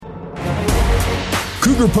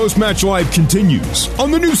Cougar Post-Match Live continues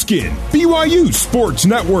on the new skin, BYU Sports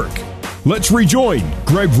Network. Let's rejoin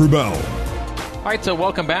Greg Wrubell. All right, so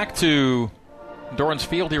welcome back to Dorrance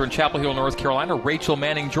Field here in Chapel Hill, North Carolina. Rachel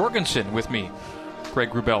Manning-Jorgensen with me. Greg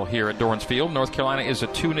Wrubell here at Dorrance Field. North Carolina is a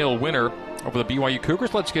 2-0 winner over the BYU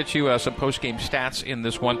Cougars. Let's get you some post-game stats in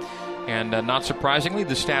this one. And not surprisingly,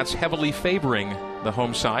 the stats heavily favoring the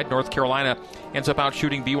home side. North Carolina ends up out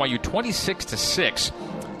shooting BYU 26-6.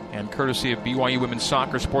 And courtesy of BYU Women's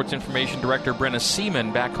Soccer Sports Information Director Brenna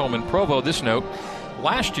Seaman back home in Provo, this note: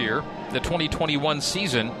 last year, the 2021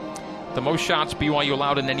 season, the most shots BYU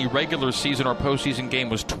allowed in any regular season or postseason game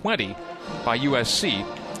was 20 by USC.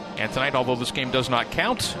 And tonight, although this game does not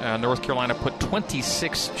count, North Carolina put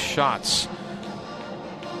 26 shots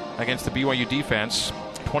against the BYU defense.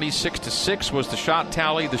 26-6 was the shot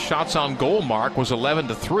tally. The shots on goal mark was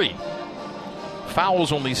 11-3.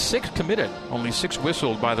 Fouls, only 6 committed, only 6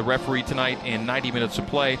 whistled by the referee tonight in 90 minutes of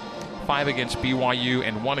play. 5 against BYU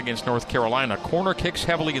and 1 against North Carolina. Corner kicks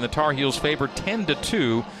heavily in the Tar Heels' favor,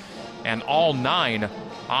 10-2, and all 9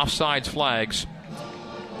 offsides flags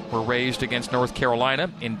were raised against North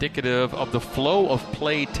Carolina, indicative of the flow of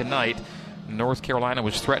play tonight. North Carolina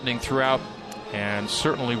was threatening throughout and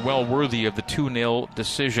certainly well worthy of the 2-0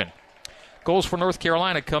 decision. Goals for North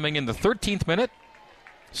Carolina coming in the 13th minute.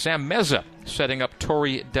 Sam Meza setting up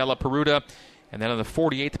Tori Della Peruta. And then in the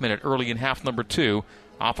 48th minute, early in half number 2,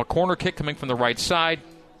 off a corner kick coming from the right side,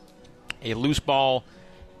 a loose ball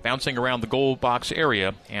bouncing around the goal box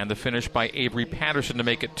area, and the finish by Avery Patterson to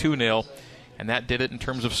make it 2-0. And that did it in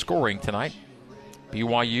terms of scoring tonight.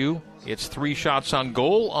 BYU, it's 3 shots on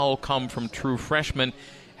goal, all come from true freshmen.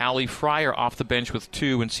 Allie Fryer off the bench with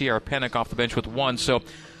 2, and Sierra Pennick off the bench with 1. So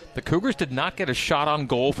the Cougars did not get a shot on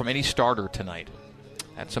goal from any starter tonight.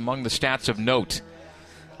 That's among the stats of note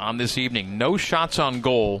on this evening. No shots on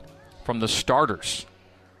goal from the starters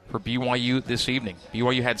for BYU this evening.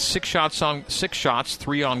 BYU had 6 shots,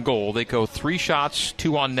 3 on goal. They go 3 shots,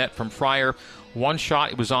 2 on net from Fryer. 1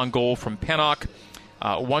 shot, it was on goal from Pennock.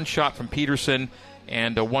 1 shot from Peterson,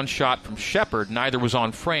 and 1 shot from Shepard. Neither was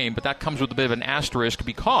on frame, but that comes with a bit of an asterisk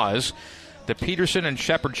because the Peterson and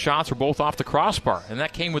Shepard shots were both off the crossbar, and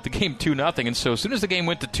that came with the game 2-0. And so as soon as the game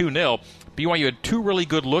went to 2-0, BYU had 2 really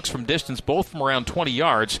good looks from distance, both from around 20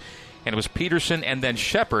 yards, and it was Peterson and then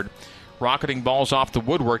Shepard rocketing balls off the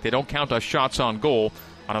woodwork. They don't count as shots on goal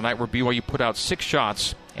on a night where BYU put out 6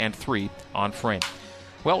 shots and 3 on frame.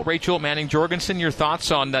 Well, Rachel Manning-Jorgensen, your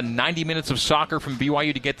thoughts on the 90 minutes of soccer from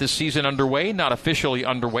BYU to get this season underway? Not officially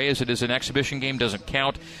underway, as it is an exhibition game, doesn't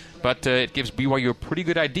count, but it gives BYU a pretty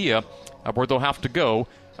good idea of where they'll have to go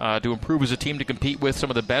to improve as a team to compete with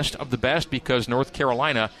some of the best, because North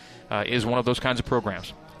Carolina is one of those kinds of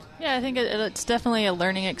programs. Yeah, I think it's definitely a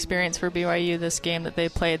learning experience for BYU, this game that they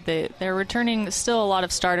played. They're returning still a lot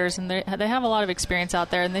of starters, and they have a lot of experience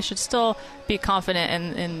out there, and they should still be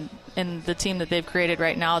confident in the team that they've created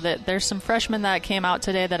right now. That there's some freshmen that came out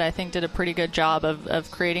today that I think did a pretty good job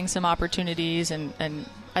of creating some opportunities, and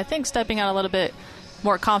I think stepping out a little bit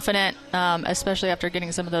more confident, especially after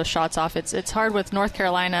getting some of those shots off. It's hard with North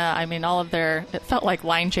Carolina. I mean, it felt like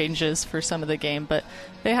line changes for some of the game, but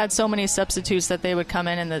they had so many substitutes that they would come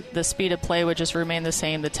in, and the speed of play would just remain the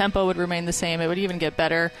same. The tempo would remain the same. It would even get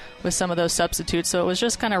better with some of those substitutes. So it was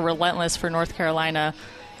just kind of relentless for North Carolina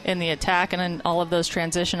in the attack and in all of those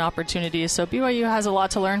transition opportunities. So BYU has a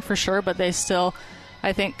lot to learn for sure, but they still,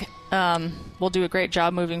 I think, will do a great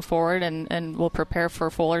job moving forward, and will prepare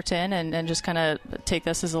for Fullerton and just kind of take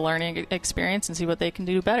this as a learning experience and see what they can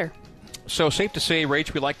do better. So safe to say,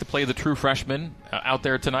 Rach, we like to play the true freshmen out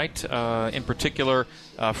there tonight. In particular,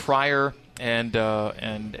 Fryer and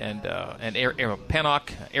Pennock.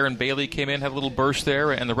 Aaron Bailey came in, had a little burst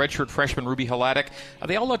there, and the redshirt freshman Ruby Hladek.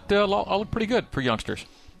 They all looked pretty good for youngsters.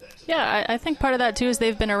 Yeah, I think part of that, too, is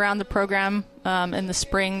they've been around the program in the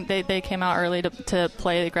spring. They came out early to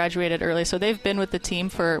play. They graduated early. So they've been with the team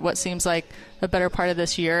for what seems like a better part of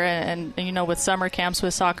this year. And you know, with summer camps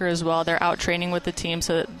with soccer as well, they're out training with the team.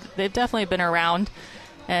 So they've definitely been around.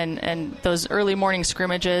 And those early morning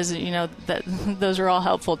scrimmages, you know, those are all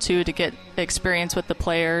helpful, too, to get experience with the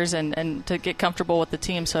players and to get comfortable with the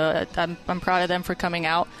team. So I'm proud of them for coming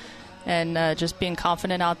out and just being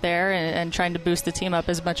confident out there and trying to boost the team up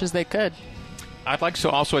as much as they could. I'd like to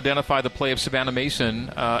also identify the play of Savannah Mason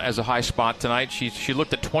as a high spot tonight. She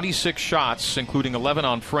looked at 26 shots, including 11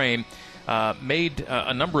 on frame, made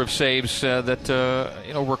a number of saves that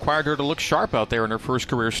required her to look sharp out there in her first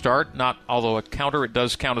career start. Not although a counter, it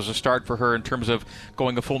does count as a start for her in terms of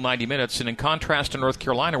going a full 90 minutes. And in contrast to North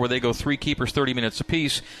Carolina, where they go 3 keepers, 30 minutes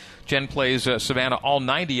apiece, Jen plays Savannah all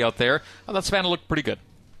 90 out there. I thought Savannah looked pretty good.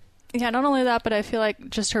 Yeah, not only that, but I feel like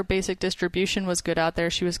just her basic distribution was good out there.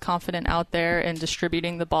 She was confident out there in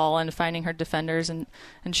distributing the ball and finding her defenders, and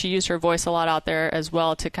she used her voice a lot out there as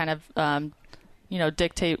well to kind of,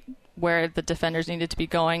 dictate where the defenders needed to be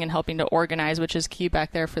going and helping to organize, which is key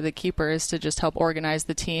back there for the keepers to just help organize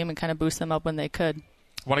the team and kind of boost them up when they could.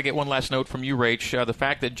 I want to get one last note from you, Rach. The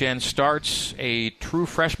fact that Jen starts a true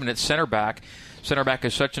freshman at center back. Center back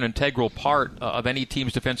is such an integral part of any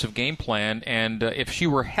team's defensive game plan, and if she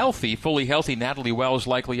were healthy, fully healthy, Natalie Wells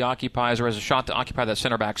likely occupies or has a shot to occupy that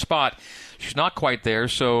center back spot. She's not quite there,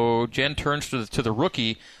 so Jen turns to the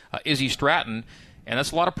rookie, Izzy Stratton, and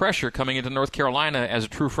that's a lot of pressure coming into North Carolina as a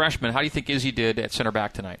true freshman. How do you think Izzy did at center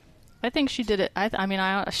back tonight? I think she did it.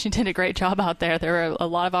 She did a great job out there. There were a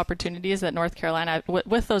lot of opportunities that North Carolina,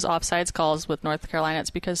 with those offsides calls with North Carolina, it's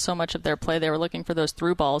because so much of their play they were looking for those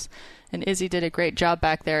through balls. And Izzy did a great job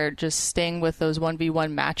back there just staying with those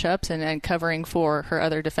 1v1 matchups and covering for her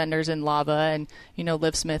other defenders in Lava and,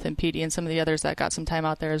 Liv Smith and Petey and some of the others that got some time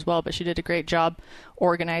out there as well. But she did a great job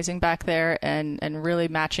organizing back there and really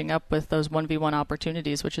matching up with those 1v1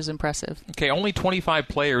 opportunities, which is impressive. Okay, only 25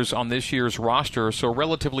 players on this year's roster, so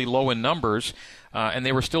relatively low in numbers, and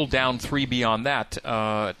they were still down 3 beyond that.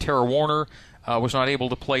 Tara Warner was not able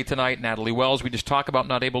to play tonight. Natalie Wells, we just talked about,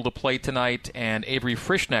 not able to play tonight. And Avery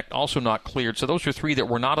Frischneck also not cleared. So those are 3 that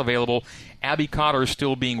were not available. Abby Cotter is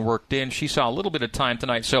still being worked in. She saw a little bit of time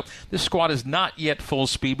tonight. So this squad is not yet full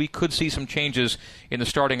speed. We could see some changes in the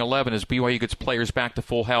starting 11 as BYU gets players back to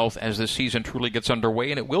full health as the season truly gets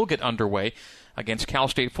underway. And it will get underway against Cal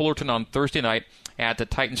State Fullerton on Thursday night at the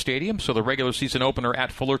Titan Stadium. So the regular season opener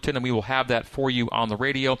at Fullerton, and we will have that for you on the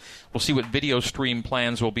radio. We'll see what video stream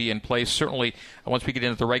plans will be in place. Certainly, once we get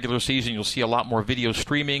into the regular season, you'll see a lot more video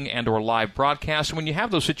streaming and or live broadcasts. And when you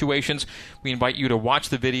have those situations, we invite you to watch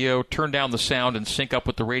the video, turn down the sound, and sync up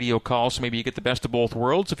with the radio call. So maybe you get the best of both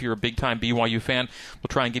worlds. If you're a big-time BYU fan, we'll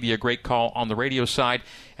try and give you a great call on the radio side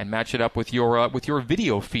and match it up with your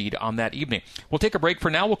video feed on that evening. We'll take a break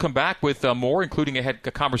for now. We'll come back with more, including a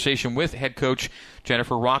conversation with head coach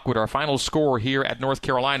Jennifer Rockwood. Our final score here at North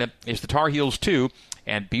Carolina is the Tar Heels 2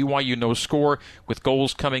 and BYU no score, with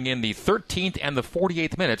goals coming in the 13th and the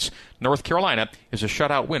 48th minutes. North Carolina is a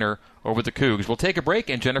shutout winner over the Cougs. We'll take a break,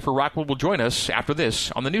 and Jennifer Rockwood will join us after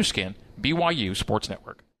this on the new skin, BYU Sports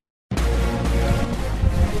Network.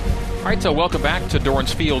 All right, so welcome back to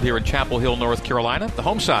Dorrance Field here in Chapel Hill, North Carolina. The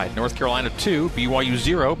home side, North Carolina 2, BYU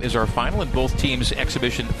 0 is our final in both teams'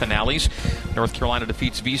 exhibition finales. North Carolina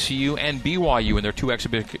defeats VCU and BYU in their 2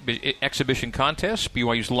 exhibition contests.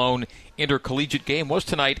 BYU's lone intercollegiate game was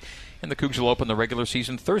tonight, and the Cougs will open the regular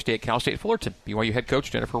season Thursday at Cal State Fullerton. BYU head coach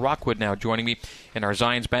Jennifer Rockwood now joining me in our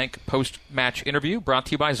Zions Bank post-match interview, brought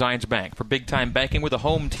to you by Zions Bank. For big-time banking with a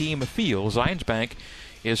home team feel, Zions Bank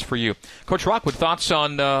is for you. Coach Rockwood, thoughts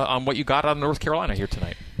on what you got out of North Carolina here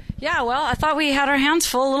tonight? Yeah, well, I thought we had our hands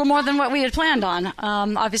full, a little more than what we had planned on.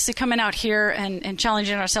 Obviously, coming out here and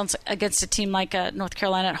challenging ourselves against a team like North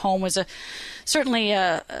Carolina at home was certainly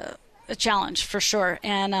a challenge for sure.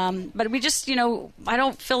 And but we just, I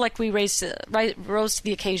don't feel like we rose to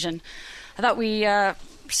the occasion. I thought we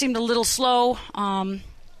seemed a little slow and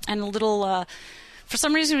a little. For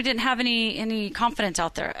some reason, we didn't have any confidence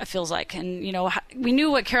out there, it feels like. And, we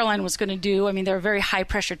knew what Carolina was going to do. I mean, they're a very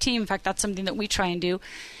high-pressure team. In fact, that's something that we try and do.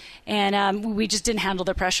 And we just didn't handle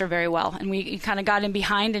the pressure very well. And we kind of got in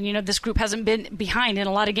behind. And, this group hasn't been behind in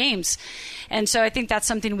a lot of games. And so I think that's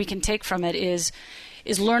something we can take from it is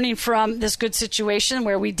learning from this good situation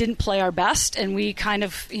where we didn't play our best. And we kind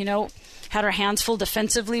of, had our hands full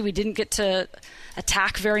defensively. We didn't get to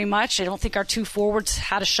attack very much. I don't think our 2 forwards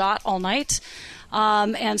had a shot all night.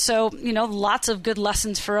 And so, lots of good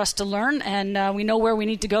lessons for us to learn, and we know where we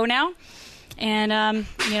need to go now. And,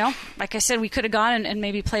 like I said, we could have gone and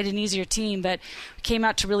maybe played an easier team, but we came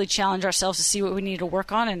out to really challenge ourselves to see what we needed to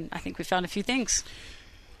work on, and I think we found a few things.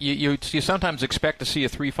 You sometimes expect to see a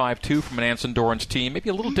 3-5-2 from an Anson Dorrance team, maybe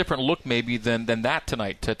a little different look maybe than that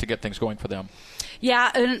tonight to get things going for them.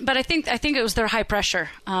 Yeah, but I think it was their high pressure.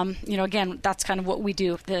 Again, that's kind of what we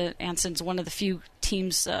do. The Anson's one of the few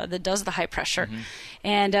teams that does the high pressure,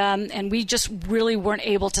 and we just really weren't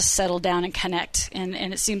able to settle down and connect. And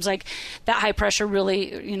it seems like that high pressure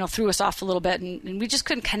really threw us off a little bit, and we just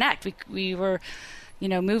couldn't connect. We were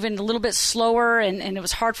moving a little bit slower, and it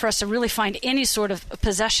was hard for us to really find any sort of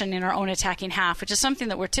possession in our own attacking half, which is something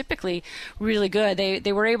that we're typically really good.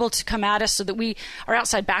 They were able to come at us so that our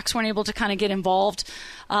outside backs weren't able to kind of get involved.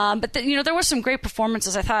 But there were some great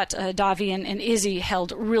performances. I thought Davi and Izzy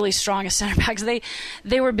held really strong as center backs.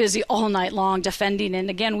 They were busy all night long defending, and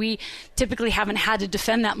again, we typically haven't had to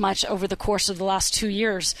defend that much over the course of the last 2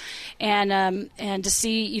 years, and to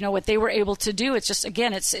see what they were able to do, it's just,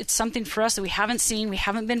 again, it's something for us that we haven't seen. We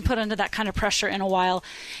haven't been put under that kind of pressure in a while,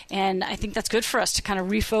 and I think that's good for us to kind of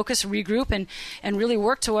refocus, regroup, and really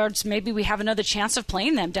work towards maybe we have another chance of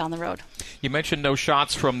playing them down the road. You mentioned no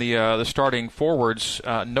shots from the starting forwards.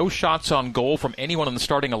 No shots on goal from anyone in the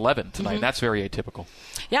starting 11 tonight. Mm-hmm. That's very atypical.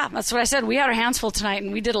 Yeah, that's what I said. We had our hands full tonight,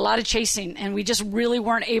 and we did a lot of chasing, and we just really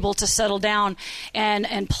weren't able to settle down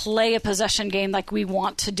and play a possession game like we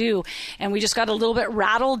want to do. And we just got a little bit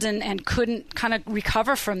rattled and couldn't kind of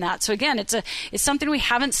recover from that. So again, it's something we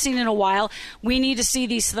haven't seen in a while. We need to see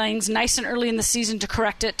these things nice and early in the season to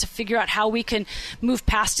correct it, to figure out how we can move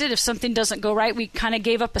past it. If something doesn't go right, we kind of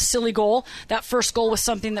gave up a silly goal. That first goal was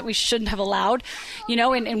something that we shouldn't have allowed,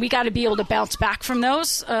 and we got to be able to bounce back from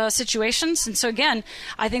those situations. And so again,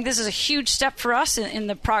 I think this is a huge step for us in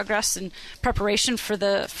the progress and preparation for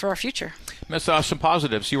our future. Miss, some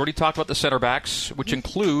positives. You already talked about the center backs, which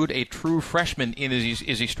include a true freshman in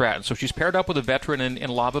Izzy Stratton. So she's paired up with a veteran in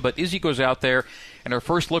Lava, but Izzy goes out there, and her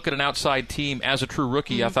first look at an outside team as a true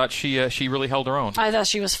rookie, mm-hmm. I thought she really held her own. I thought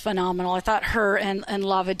she was phenomenal. I thought her and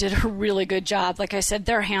Lava did a really good job. Like I said,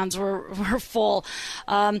 their hands were full.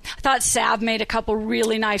 I thought Sav made a couple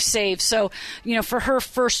really nice saves. So, for her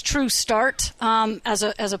first true start as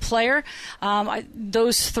a player,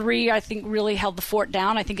 those three, I think, really held the fort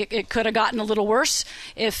down. I think it could have gotten a little worse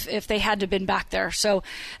if they had to have been back there. So,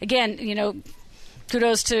 again,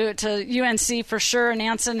 kudos to UNC for sure, and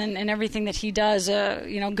Anson and everything that he does.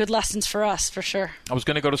 Good lessons for us for sure. I was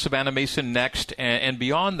going to go to Savannah Mason next, and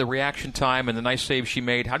beyond the reaction time and the nice save she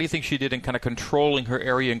made, how do you think she did in kind of controlling her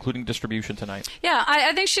area, including distribution tonight? Yeah,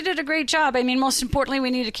 I think she did a great job. I mean, most importantly, we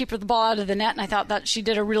need to keep her the ball out of the net, and I thought that she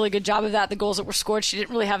did a really good job of that. The goals that were scored, she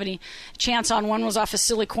didn't really have any chance on. One was off a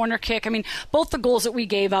silly corner kick. I mean, both the goals that we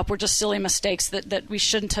gave up were just silly mistakes that we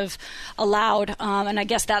shouldn't have allowed, and I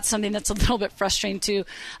guess that's something that's a little bit frustrating too.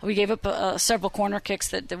 We gave up several corner kicks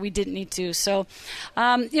that we didn't need to. So,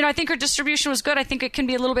 I think our distribution was good. I think it can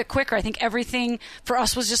be a little bit quicker. I think everything for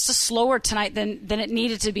us was just slower tonight than it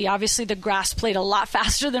needed to be. Obviously, the grass played a lot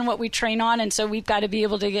faster than what we train on, and so we've got to be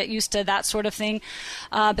able to get used to that sort of thing.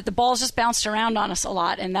 But the balls just bounced around on us a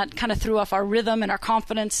lot, and that kind of threw off our rhythm and our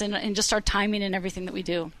confidence and just our timing and everything that we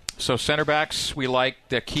do. So center backs, we like.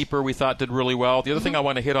 The keeper, we thought, did really well. The other thing I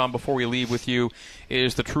want to hit on before we leave with you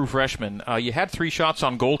is the true freshman. You had 3 shots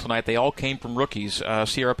on goal tonight. They all came from rookies.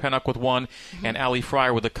 Sierra Pennock with 1 and Allie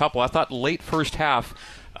Fryer with a couple. I thought late first half,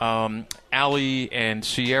 Allie and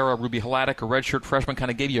Sierra Ruby Hladik, a redshirt freshman, kind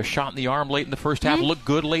of gave you a shot in the arm late in the first half, looked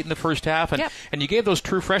good late in the first half, and you gave those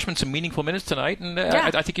true freshmen some meaningful minutes tonight, and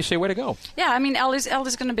I think you say way to go. Yeah, I mean, Ellie's going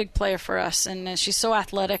to be a big player for us, and she's so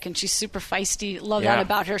athletic, and she's super feisty. Love that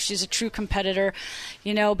about her. She's a true competitor,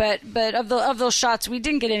 but of those shots, we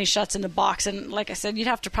didn't get any shots in the box, and like I said, you'd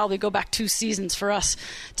have to probably go back 2 seasons for us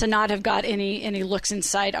to not have got any looks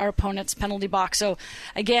inside our opponent's penalty box. So,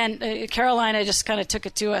 again, Carolina just kind of took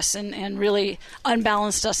it to us and really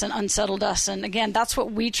unbalanced us and unsettled us. And again, that's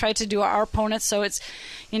what we try to do our opponents. So it's,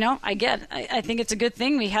 I think it's a good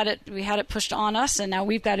thing. We had it pushed on us, and now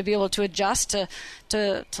we've got to be able to adjust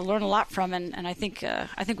to learn a lot from. And I think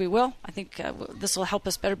we will. I think this will help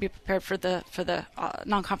us better be prepared for the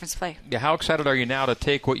non-conference play. Yeah, how excited are you now to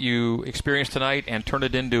take what you experienced tonight and turn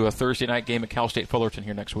it into a Thursday night game at Cal State Fullerton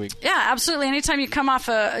here next week? Yeah, absolutely. Anytime you come off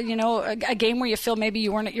a game where you feel maybe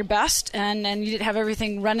you weren't at your best and you didn't have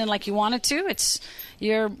everything running like you wanted to,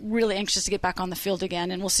 you're really anxious to get back on the field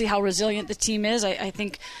again, and we'll see how resilient the team is. I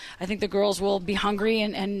think the girls will be hungry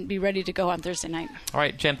and be ready to go on Thursday night. All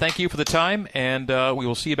right, Jen, thank you for the time, and we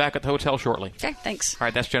will see you back at the hotel shortly. Okay, thanks. All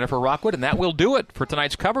right, that's Jennifer Rockwood, and that will do it for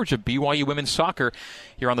tonight's coverage of BYU women's soccer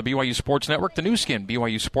here on the BYU Sports Network, the new skin,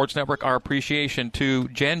 BYU Sports Network. Our appreciation to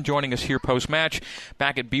Jen joining us here post-match.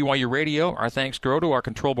 Back at BYU Radio, our thanks go to our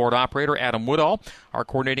control board operator, Adam Woodall, our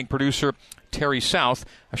coordinating producer, Terry South.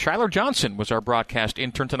 Shyler Johnson was our broadcast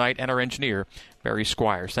intern tonight, and our engineer, Barry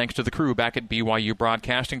Squires. Thanks to the crew back at BYU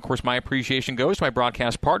Broadcasting. Of course, my appreciation goes to my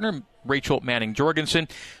broadcast partner, Rachel Manning-Jorgensen.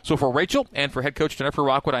 So for Rachel and for head coach Jennifer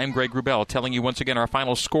Rockwood, I am Greg Wrubell, telling you once again our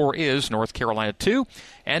final score is North Carolina 2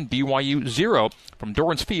 and BYU 0 from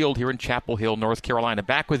Dorrance Field here in Chapel Hill, North Carolina.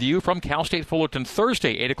 Back with you from Cal State Fullerton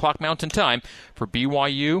Thursday, 8 o'clock Mountain Time for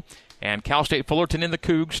BYU and Cal State Fullerton in the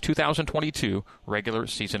Cougs 2022 regular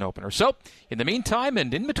season opener. So, in the meantime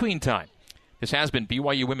and in between time, this has been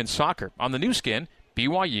BYU Women's Soccer on the new skin,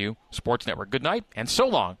 BYU Sports Network. Good night and so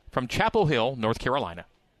long from Chapel Hill, North Carolina.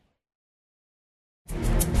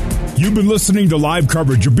 You've been listening to live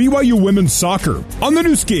coverage of BYU Women's Soccer on the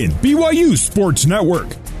new skin, BYU Sports Network.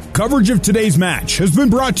 Coverage of today's match has been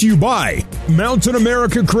brought to you by Mountain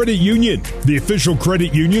America Credit Union, the official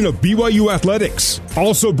credit union of BYU Athletics.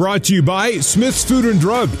 Also brought to you by Smith's Food and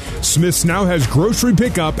Drug. Smith's now has grocery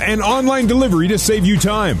pickup and online delivery to save you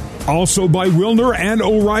time. Also by Wilner and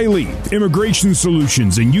O'Reilly, immigration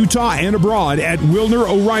solutions in Utah and abroad at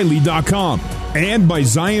WilnerO'Reilly.com. And by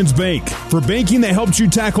Zions Bank. For banking that helps you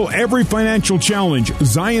tackle every financial challenge,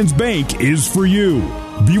 Zions Bank is for you.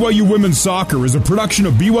 BYU Women's Soccer is a production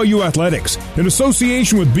of BYU Athletics in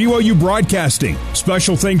association with BYU Broadcasting.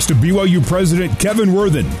 Special thanks to BYU President Kevin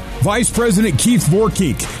Worthen, Vice President Keith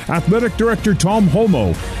Vorkink, Athletic Director Tom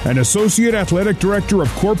Holmo, and Associate Athletic Director of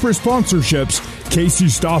Corporate Sponsorships, Casey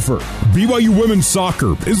Stauffer. BYU Women's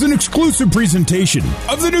Soccer is an exclusive presentation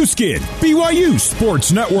of the new skin, BYU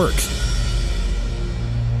Sports Network.